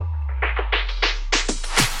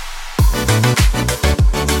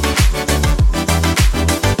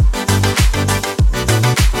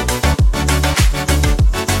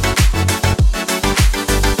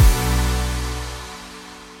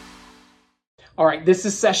All right, this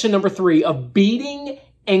is session number 3 of beating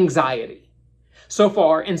anxiety. So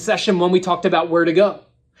far in session 1, we talked about where to go.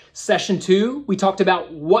 Session 2, we talked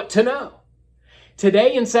about what to know.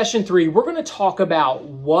 Today in session 3, we're going to talk about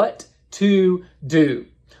what to do.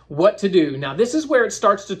 What to do. Now, this is where it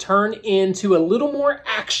starts to turn into a little more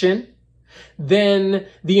action than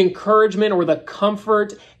the encouragement or the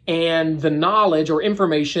comfort and the knowledge or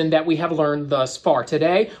information that we have learned thus far.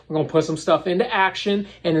 Today, we're going to put some stuff into action,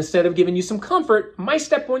 and instead of giving you some comfort, I might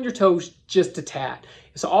step on your toes just a tad.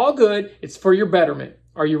 It's all good. It's for your betterment.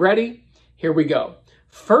 Are you ready? Here we go.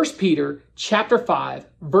 1 Peter chapter 5,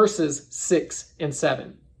 verses 6 and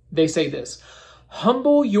 7. They say this: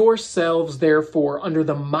 "Humble yourselves, therefore, under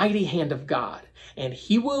the mighty hand of God, and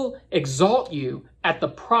he will exalt you at the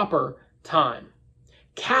proper time,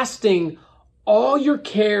 casting all your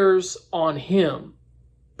cares on him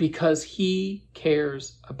because he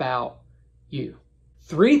cares about you."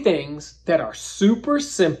 3 things that are super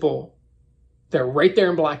simple. They're right there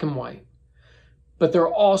in black and white, but they're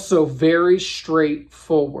also very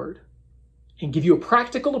straightforward and give you a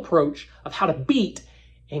practical approach of how to beat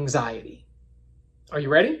anxiety. Are you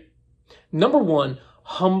ready? Number 1,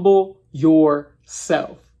 humble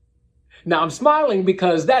yourself. Now, I'm smiling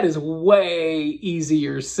because that is way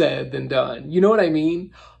easier said than done. You know what I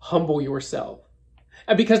mean? Humble yourself.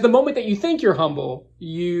 And because the moment that you think you're humble,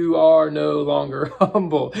 you are no longer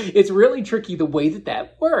humble. It's really tricky the way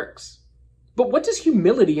that works. But what does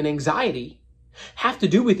humility and anxiety have to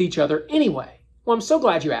do with each other anyway? Well, I'm so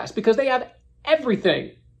glad you asked, because they have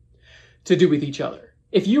everything to do with each other.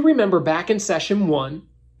 If you remember back in session 1,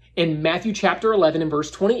 in Matthew chapter 11 and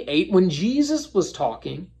verse 28, when Jesus was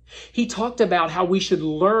talking, he talked about how we should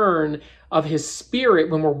learn of his spirit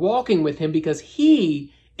when we're walking with him because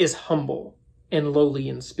he is humble and lowly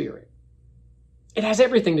in spirit. It has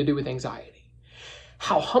everything to do with anxiety.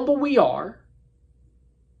 How humble we are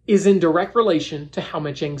is in direct relation to how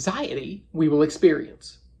much anxiety we will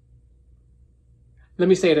experience. Let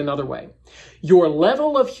me say it another way. Your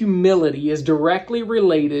level of humility is directly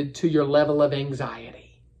related to your level of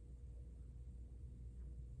anxiety.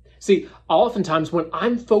 See, oftentimes when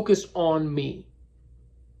I'm focused on me,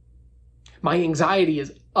 my anxiety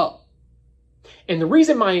is up. And the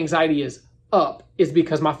reason my anxiety is up is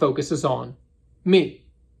because my focus is on me.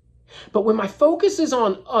 But when my focus is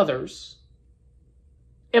on others,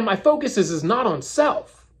 and my focus is not on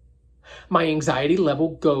self, my anxiety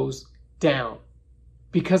level goes down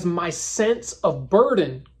because my sense of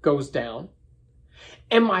burden goes down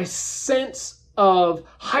and my sense of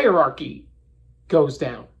hierarchy goes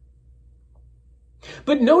down.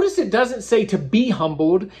 But notice it doesn't say to be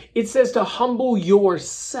humbled. It says to humble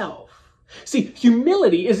yourself. See,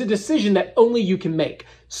 humility is a decision that only you can make.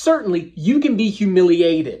 Certainly, you can be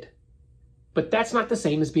humiliated, but that's not the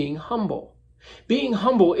same as being humble. Being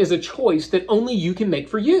humble is a choice that only you can make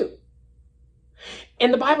for you.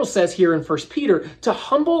 And the Bible says here in 1 Peter to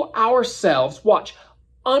humble ourselves, watch,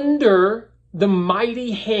 under the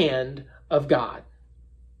mighty hand of God.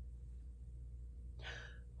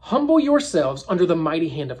 Humble yourselves under the mighty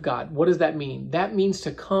hand of God. What does that mean? That means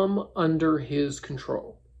to come under his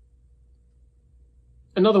control.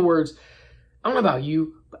 In other words, I don't know about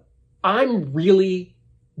you, but I'm really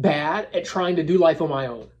bad at trying to do life on my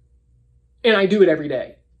own. And I do it every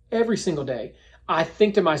day, every single day. I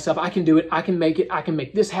think to myself, I can do it. I can make it. I can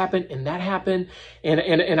make this happen and that happen.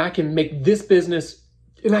 And I can make this business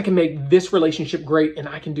and I can make this relationship great, and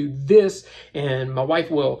I can do this, and my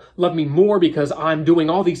wife will love me more because I'm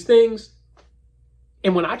doing all these things.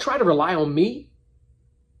 And when I try to rely on me,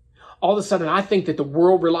 all of a sudden I think that the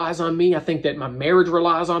world relies on me. I think that my marriage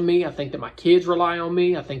relies on me. I think that my kids rely on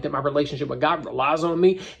me. I think that my relationship with God relies on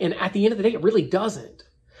me. And at the end of the day, it really doesn't.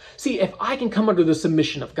 See, if I can come under the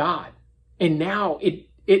submission of God, and now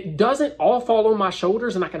it doesn't all fall on my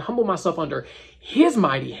shoulders, and I can humble myself under his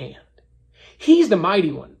mighty hand. He's the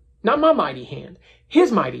mighty one, not my mighty hand,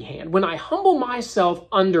 his mighty hand. When I humble myself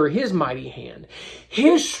under his mighty hand,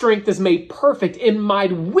 his strength is made perfect in my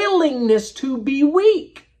willingness to be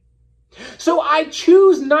weak. So I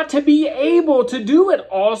choose not to be able to do it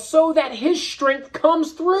all so that his strength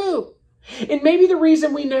comes through. And maybe the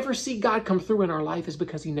reason we never see God come through in our life is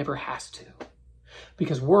because he never has to.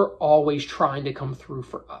 Because we're always trying to come through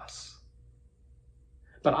for us.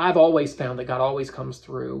 But I've always found that God always comes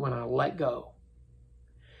through when I let go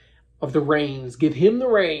of the reins, give him the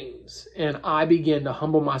reins, and I begin to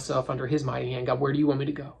humble myself under his mighty hand. God, where do you want me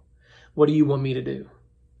to go? What do you want me to do?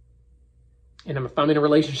 And if I'm in a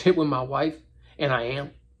relationship with my wife, and I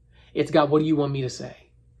am, it's God, what do you want me to say?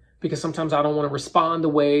 Because sometimes I don't want to respond the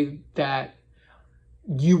way that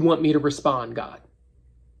you want me to respond, God.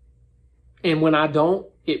 And when I don't,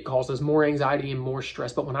 it causes more anxiety and more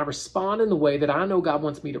stress. But when I respond in the way that I know God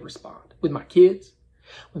wants me to respond, with my kids,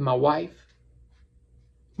 with my wife,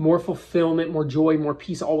 more fulfillment, more joy, more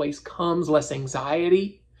peace always comes, less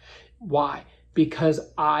anxiety. Why? Because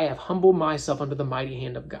I have humbled myself under the mighty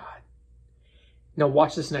hand of God. Now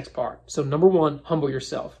watch this next part. So number 1, humble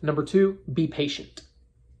yourself. Number 2, be patient.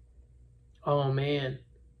 Oh man,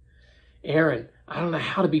 Aaron, I don't know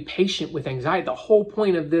how to be patient with anxiety. The whole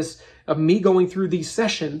point of this, of me going through these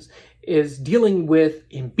sessions, is dealing with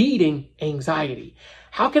and beating anxiety.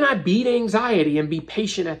 How can I beat anxiety and be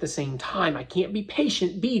patient at the same time? I can't be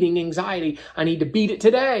patient beating anxiety. I need to beat it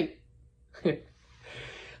today.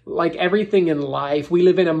 Like everything in life, we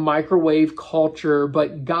live in a microwave culture,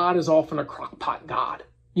 but God is often a crockpot God.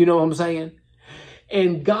 You know what I'm saying?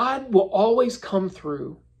 And God will always come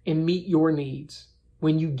through and meet your needs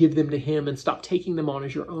when you give them to Him and stop taking them on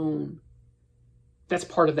as your own. That's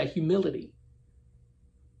part of that humility.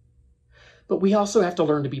 But we also have to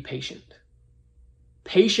learn to be patient.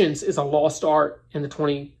 Patience is a lost art in the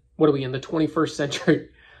 21st century.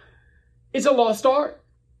 It's a lost art.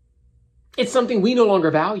 It's something we no longer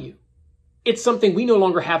value. It's something we no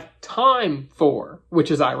longer have time for, which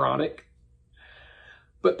is ironic.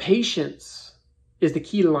 But patience is the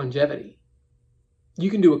key to longevity. You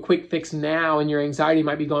can do a quick fix now and your anxiety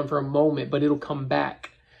might be gone for a moment, but it'll come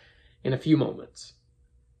back in a few moments.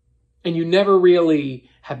 And you never really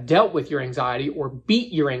have dealt with your anxiety or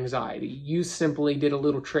beat your anxiety. You simply did a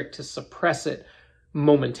little trick to suppress it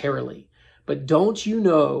momentarily. But don't you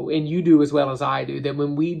know, and you do as well as I do, that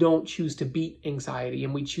when we don't choose to beat anxiety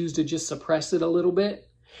and we choose to just suppress it a little bit,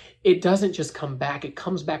 it doesn't just come back, it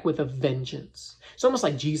comes back with a vengeance. It's almost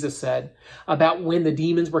like Jesus said about when the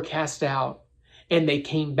demons were cast out and they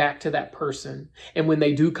came back to that person. And when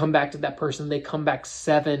they do come back to that person, they come back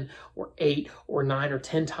 7 or 8 or 9 or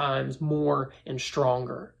 10 times more and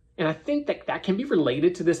stronger. And I think that that can be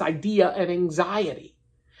related to this idea of anxiety.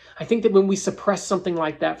 I think that when we suppress something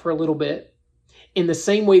like that for a little bit, in the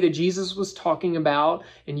same way that Jesus was talking about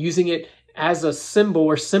and using it as a symbol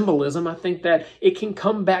or symbolism, I think that it can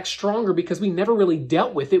come back stronger because we never really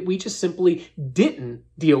dealt with it. We just simply didn't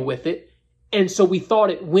deal with it. And so we thought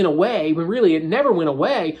it went away when really it never went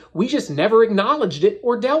away. We just never acknowledged it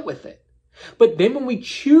or dealt with it. But then when we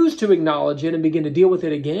choose to acknowledge it and begin to deal with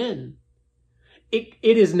it again, it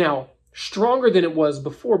is now stronger than it was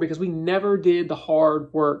before because we never did the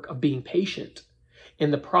hard work of being patient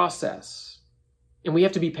in the process. And we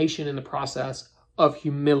have to be patient in the process of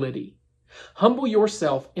humility. Humble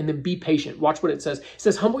yourself and then be patient. Watch what it says. It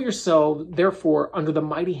says, humble yourself, therefore, under the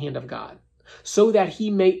mighty hand of God, so that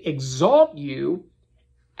He may exalt you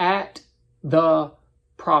at the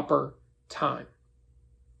proper time.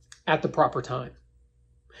 At the proper time.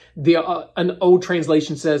 An old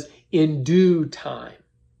translation says, in due time.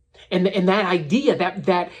 And that idea,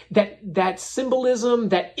 that symbolism,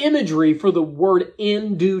 that imagery for the word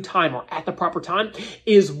in due time or at the proper time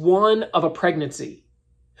is one of a pregnancy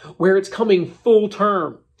where it's coming full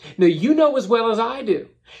term. Now, you know as well as I do,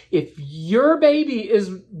 if your baby is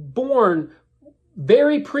born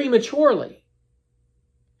very prematurely,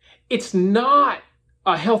 it's not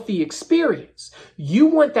a healthy experience. You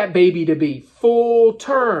want that baby to be full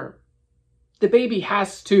term. The baby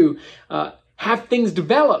has to have things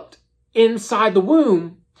developed inside the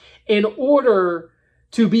womb in order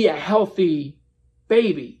to be a healthy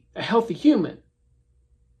baby, a healthy human.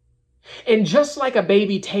 And just like a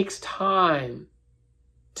baby takes time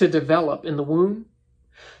to develop in the womb,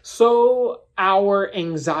 so our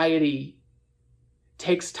anxiety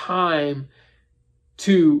takes time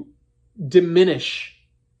to diminish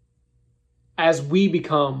as we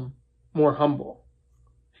become more humble.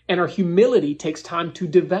 And our humility takes time to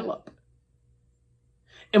develop.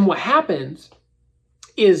 And what happens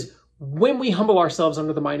is when we humble ourselves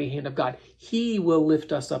under the mighty hand of God, He will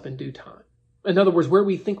lift us up in due time. In other words, where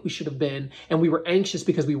we think we should have been and we were anxious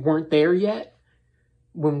because we weren't there yet,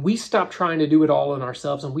 when we stop trying to do it all in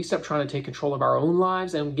ourselves and we stop trying to take control of our own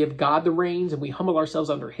lives and give God the reins and we humble ourselves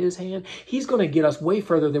under His hand, He's going to get us way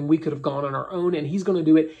further than we could have gone on our own, and He's going to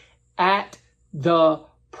do it at the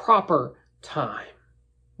proper time.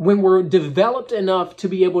 When we're developed enough to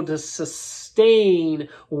be able to sustain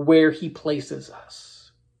where He places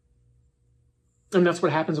us. And that's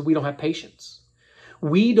what happens when we don't have patience.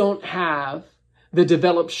 We don't have the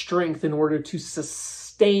developed strength in order to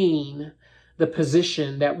sustain the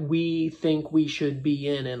position that we think we should be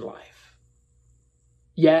in life.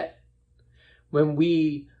 Yet, when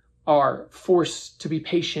we are forced to be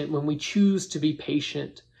patient, when we choose to be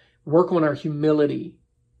patient, work on our humility,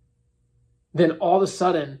 then all of a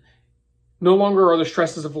sudden, No longer are the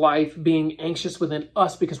stresses of life being anxious within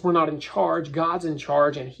us because we're not in charge. God's in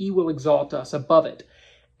charge, and he will exalt us above it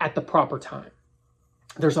at the proper time.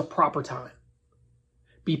 There's a proper time.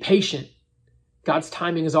 Be patient. God's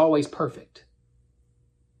timing is always perfect.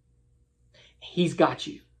 He's got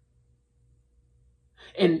you.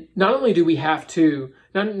 And not only do we have to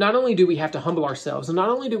humble ourselves, and not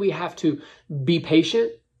only do we have to be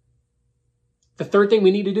patient, the third thing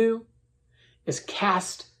we need to do is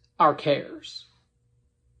cast our cares.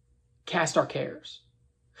 Cast our cares.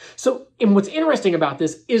 So, and what's interesting about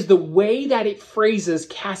this is the way that it phrases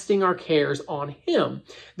casting our cares on him.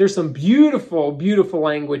 There's some beautiful, beautiful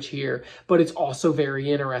language here, but it's also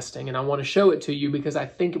very interesting. And I want to show it to you because I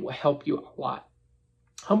think it will help you a lot.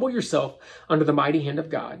 Humble yourself under the mighty hand of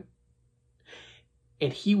God,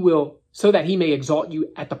 and he will, so that he may exalt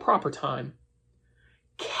you at the proper time,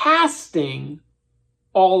 casting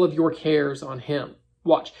all of your cares on him.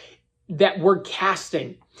 Watch. That word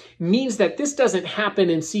casting means that this doesn't happen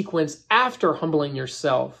in sequence after humbling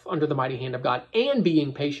yourself under the mighty hand of God and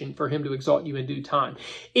being patient for him to exalt you in due time.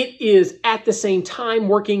 It is at the same time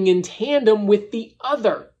working in tandem with the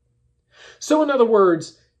other. So in other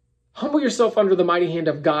words, humble yourself under the mighty hand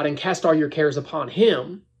of God and cast all your cares upon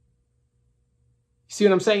him. See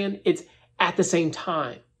what I'm saying? It's at the same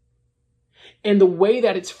time. And the way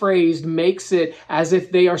that it's phrased makes it as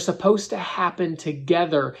if they are supposed to happen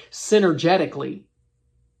together synergetically.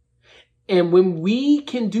 And when we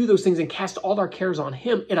can do those things and cast all our cares on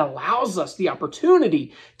him, it allows us the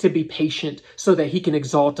opportunity to be patient so that he can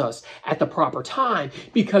exalt us at the proper time.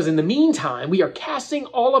 Because in the meantime, we are casting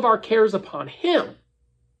all of our cares upon him.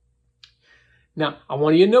 Now, I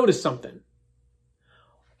want you to notice something.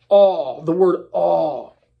 All, the word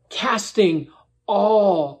all, casting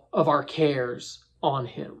all of our cares on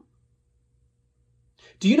him.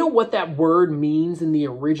 Do you know what that word means in the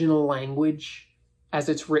original language as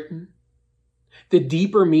it's written? The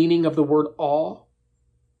deeper meaning of the word all?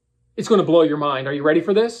 It's going to blow your mind. Are you ready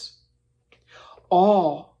for this?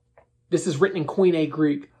 All, this is written in Koine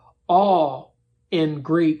Greek. All in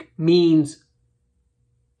Greek means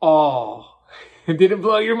all. Did it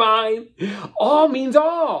blow your mind? All means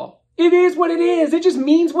all. It is what it is. It just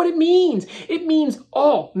means what it means. It means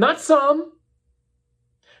all, not some,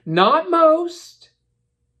 not most,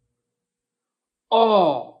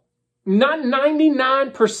 all. Not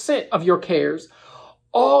 99% of your cares,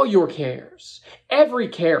 all your cares, every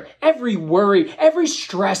care, every worry, every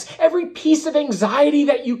stress, every piece of anxiety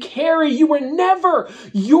that you carry. You were never,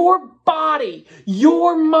 your body,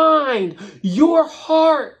 your mind, your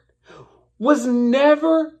heart was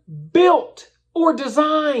never built or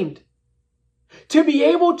designed to be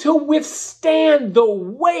able to withstand the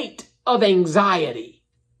weight of anxiety.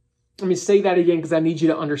 Let me say that again because I need you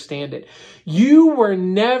to understand it. You were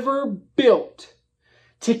never built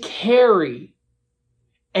to carry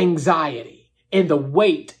anxiety and the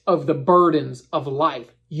weight of the burdens of life.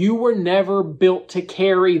 You were never built to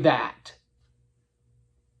carry that.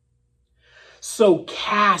 So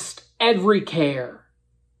cast every care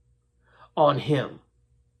on him.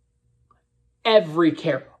 Every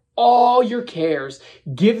care. All your cares.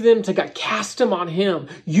 Give them to God. Cast them on him.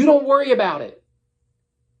 You don't worry about it.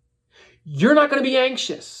 You're not going to be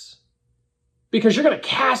anxious because you're going to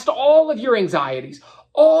cast all of your anxieties,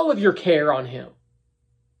 all of your care on him.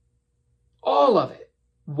 All of it.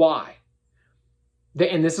 Why?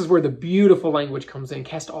 And this is where the beautiful language comes in.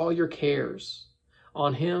 Cast all your cares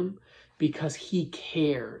on him because he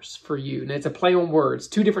cares for you. And it's a play on words,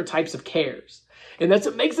 two different types of cares. And that's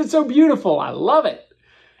what makes it so beautiful. I love it.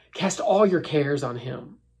 Cast all your cares on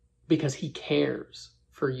him because he cares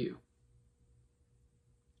for you.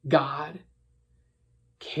 God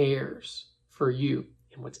cares for you.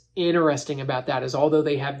 And what's interesting about that is although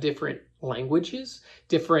they have different languages,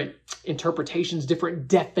 different interpretations, different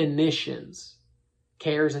definitions,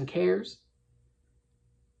 cares and cares,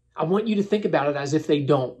 I want you to think about it as if they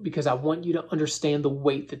don't, because I want you to understand the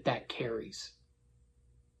weight that that carries.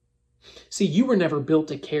 See, you were never built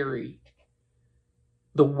to carry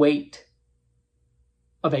the weight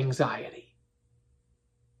of anxiety.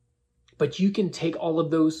 But you can take all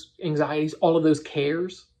of those anxieties, all of those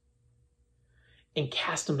cares, and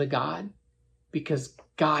cast them to God because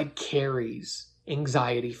God carries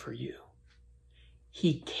anxiety for you.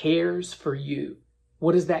 He cares for you.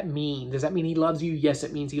 What does that mean? Does that mean he loves you? Yes,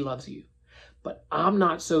 it means he loves you. But I'm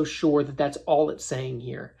not so sure that that's all it's saying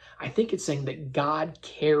here. I think it's saying that God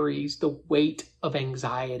carries the weight of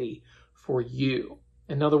anxiety for you.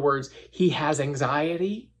 In other words, he has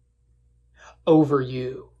anxiety over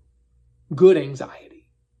you. Good anxiety.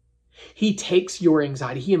 He takes your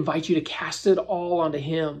anxiety. He invites you to cast it all onto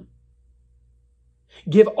him.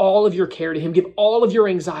 Give all of your care to him. Give all of your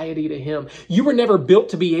anxiety to him. You were never built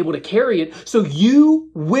to be able to carry it, so you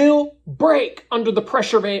will break under the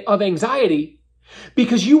pressure of anxiety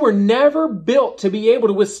because you were never built to be able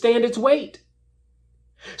to withstand its weight.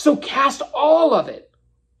 So cast all of it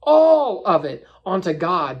onto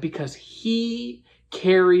God because he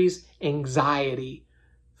carries anxiety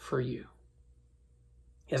for you.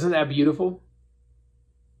 Isn't that beautiful?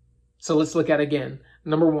 So let's look at it again.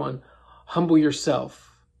 Number 1, humble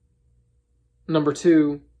yourself. Number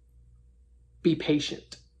 2, be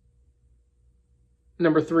patient.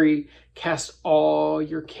 Number 3, cast all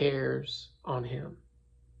your cares on him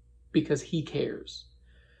because he cares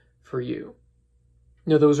for you.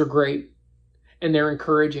 You know, those are great and they're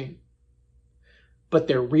encouraging, but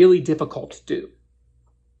they're really difficult to do.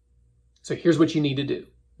 So here's what you need to do.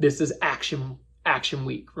 This is action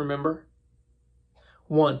week, remember?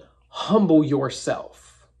 1, humble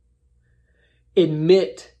yourself.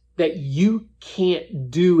 Admit that you can't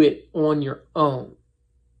do it on your own.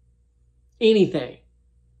 Anything.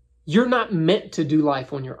 You're not meant to do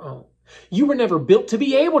life on your own. You were never built to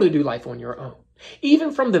be able to do life on your own.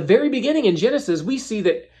 Even from the very beginning in Genesis, we see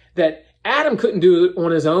that Adam couldn't do it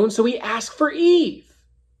on his own, so he asked for Eve.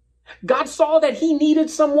 God saw that he needed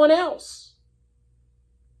someone else.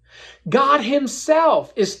 God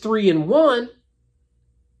himself is 3 in 1.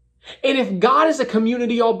 And if God is a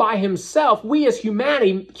community all by himself, we as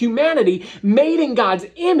humanity made in God's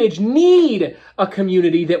image need a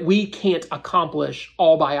community that we can't accomplish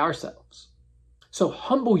all by ourselves. So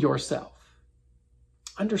humble yourself.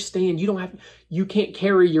 Understand you can't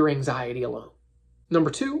carry your anxiety alone.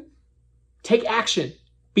 Number 2, take action.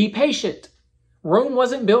 Be patient. Rome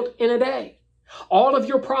wasn't built in a day. All of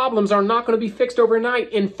your problems are not going to be fixed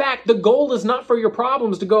overnight. In fact, the goal is not for your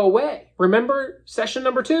problems to go away. Remember session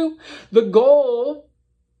number 2? The goal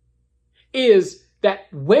is that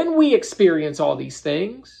when we experience all these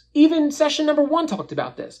things, even session number 1 talked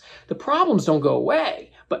about this, the problems don't go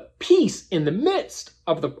away, but peace in the midst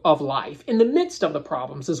of life, in the midst of the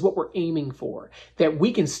problems is what we're aiming for, that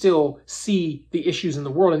we can still see the issues in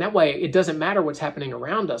the world. And that way, it doesn't matter what's happening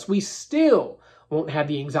around us. We still won't have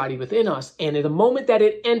the anxiety within us. And at the moment that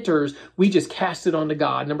it enters, we just cast it onto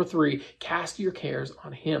God. Number 3, cast your cares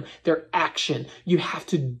on him. They're action. You have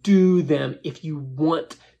to do them if you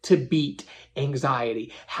want to beat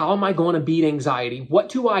anxiety. How am I going to beat anxiety? What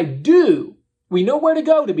do I do? We know where to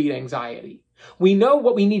go to beat anxiety. We know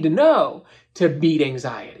what we need to know to beat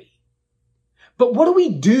anxiety. But what do we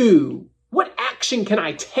do? What action can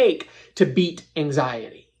I take to beat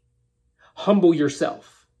anxiety? Humble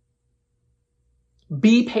yourself.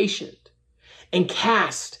 Be patient and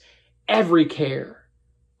cast every care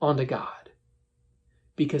onto God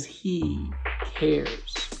because he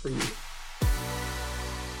cares for you.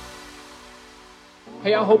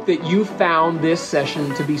 Hey, I hope that you found this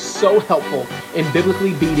session to be so helpful in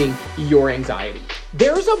biblically beating your anxiety.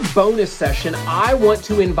 There's a bonus session I want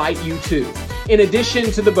to invite you to. In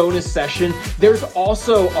addition to the bonus session, there's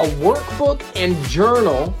also a workbook and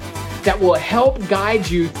journal that will help guide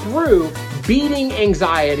you through beating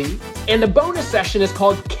anxiety. And the bonus session is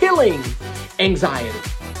called Killing Anxiety.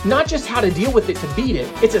 Not just how to deal with it to beat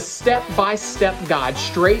it, it's a step-by-step guide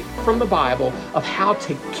straight from the Bible of how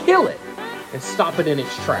to kill it and stop it in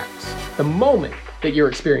its tracks the moment that you're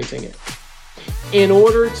experiencing it. In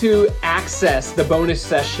order to access the bonus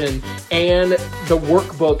session and the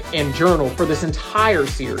workbook and journal for this entire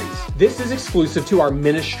series, this is exclusive to our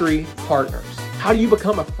ministry partners. How do you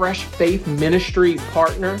become a Fresh Faith ministry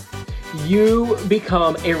partner? You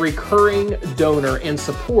become a recurring donor and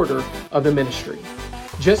supporter of the ministry.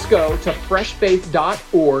 Just go to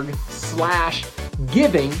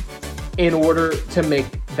freshfaith.org/giving in order to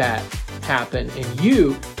make that happen, and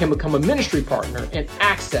you can become a ministry partner and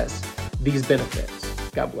access these benefits.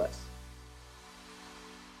 God bless.